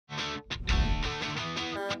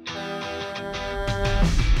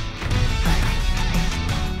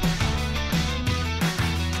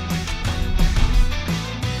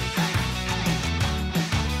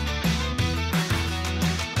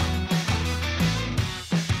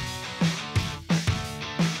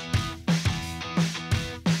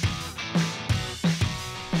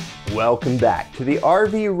Welcome back to the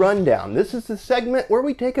RV Rundown. This is the segment where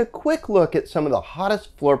we take a quick look at some of the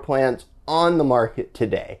hottest floor plans on the market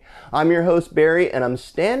today. I'm your host Barry, and I'm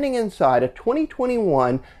standing inside a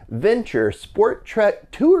 2021 Venture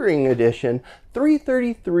SportTrek Touring Edition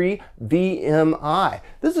 333 VMI.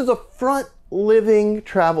 This is a front living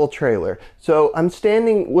travel trailer. So I'm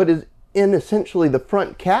standing what is in essentially the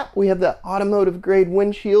front cap. We have that automotive grade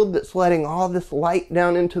windshield that's letting all this light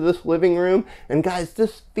down into this living room. And guys,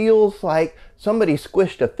 this feels like somebody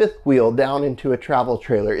squished a fifth wheel down into a travel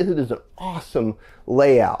trailer. It is an awesome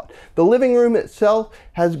layout. The living room itself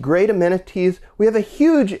has great amenities. We have a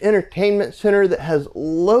huge entertainment center that has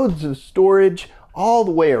loads of storage all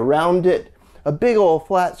the way around it. A big old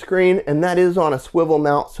flat screen, and that is on a swivel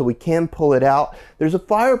mount, so we can pull it out. There's a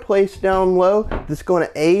fireplace down low that's going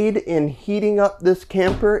to aid in heating up this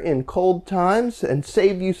camper in cold times and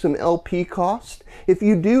save you some LP cost. If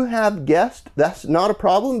you do have guests, that's not a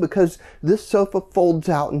problem because this sofa folds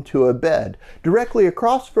out into a bed. Directly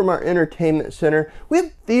across from our entertainment center, we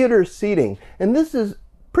have theater seating, and this is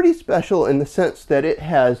pretty special in the sense that it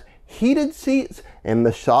has heated seats and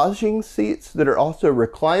massaging seats that are also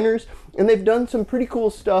recliners, and they've done some pretty cool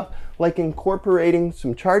stuff like incorporating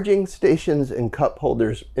some charging stations and cup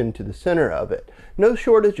holders into the center of it. No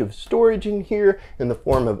shortage of storage in here in the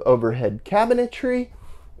form of overhead cabinetry,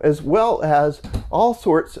 as well as all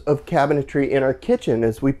sorts of cabinetry in our kitchen.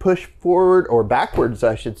 As we push forward, or backwards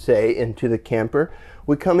I should say, into the camper,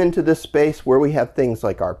 we come into this space where we have things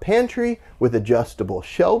like our pantry with adjustable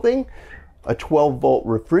shelving, a 12-volt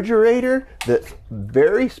refrigerator that's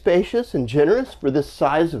very spacious and generous for this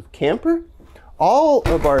size of camper. All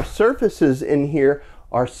of our surfaces in here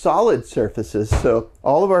are solid surfaces, so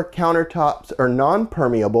all of our countertops are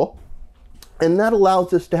non-permeable, and that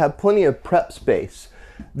allows us to have plenty of prep space.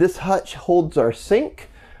 This hutch holds our sink.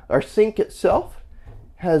 Our sink itself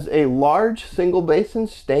has a large single basin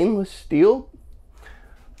stainless steel,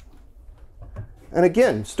 and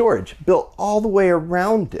again, storage built all the way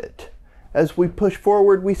around it. As we push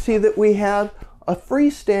forward, we see that we have a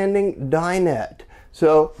freestanding dinette.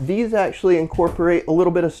 So these actually incorporate a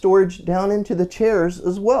little bit of storage down into the chairs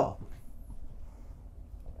as well.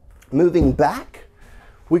 Moving back,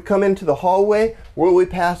 we come into the hallway where we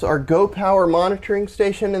pass our Go Power monitoring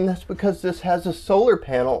station, and that's because this has a solar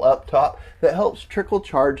panel up top that helps trickle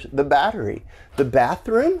charge the battery. The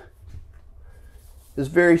bathroom is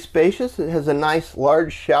very spacious. It has a nice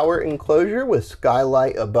large shower enclosure with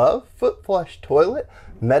skylight above, foot flush toilet,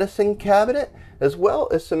 medicine cabinet, as well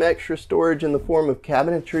as some extra storage in the form of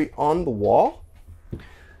cabinetry on the wall.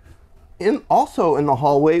 Also in the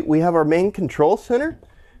hallway, we have our main control center,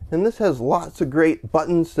 and this has lots of great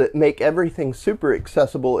buttons that make everything super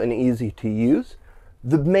accessible and easy to use.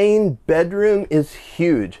 The main bedroom is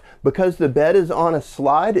huge. Because the bed is on a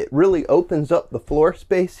slide, it really opens up the floor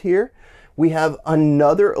space here. We have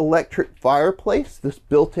another electric fireplace that's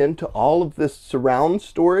built into all of this surround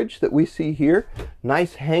storage that we see here.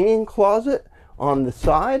 Nice hanging closet on the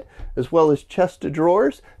side, as well as chest of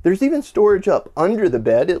drawers. There's even storage up under the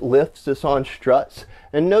bed. It lifts us on struts.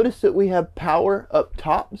 And notice that we have power up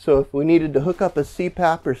top, so if we needed to hook up a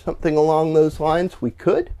CPAP or something along those lines, we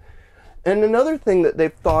could. And another thing that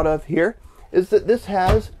they've thought of here is that this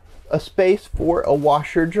has a space for a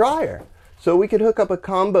washer dryer. So we could hook up a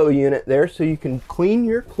combo unit there so you can clean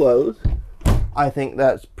your clothes. I think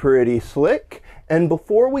that's pretty slick. And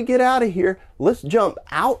before we get out of here, let's jump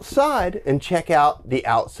outside and check out the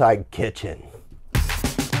outside kitchen.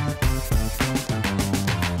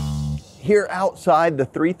 Here outside the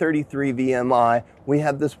 333 VMI, we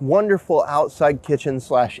have this wonderful outside kitchen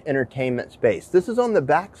slash entertainment space. This is on the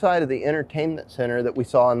back side of the entertainment center that we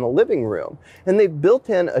saw in the living room. And they've built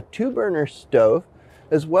in a 2-burner stove,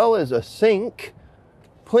 as well as a sink,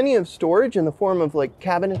 plenty of storage in the form of like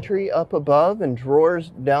cabinetry up above and drawers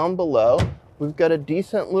down below. We've got a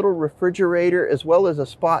decent little refrigerator, as well as a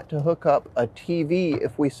spot to hook up a TV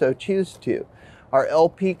if we so choose to. Our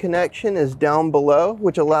LP connection is down below,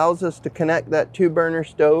 which allows us to connect that 2-burner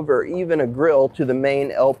stove or even a grill to the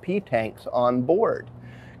main LP tanks on board.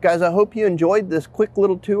 Guys, I hope you enjoyed this quick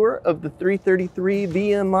little tour of the 333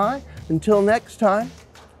 VMI. Until next time,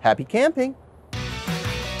 happy camping.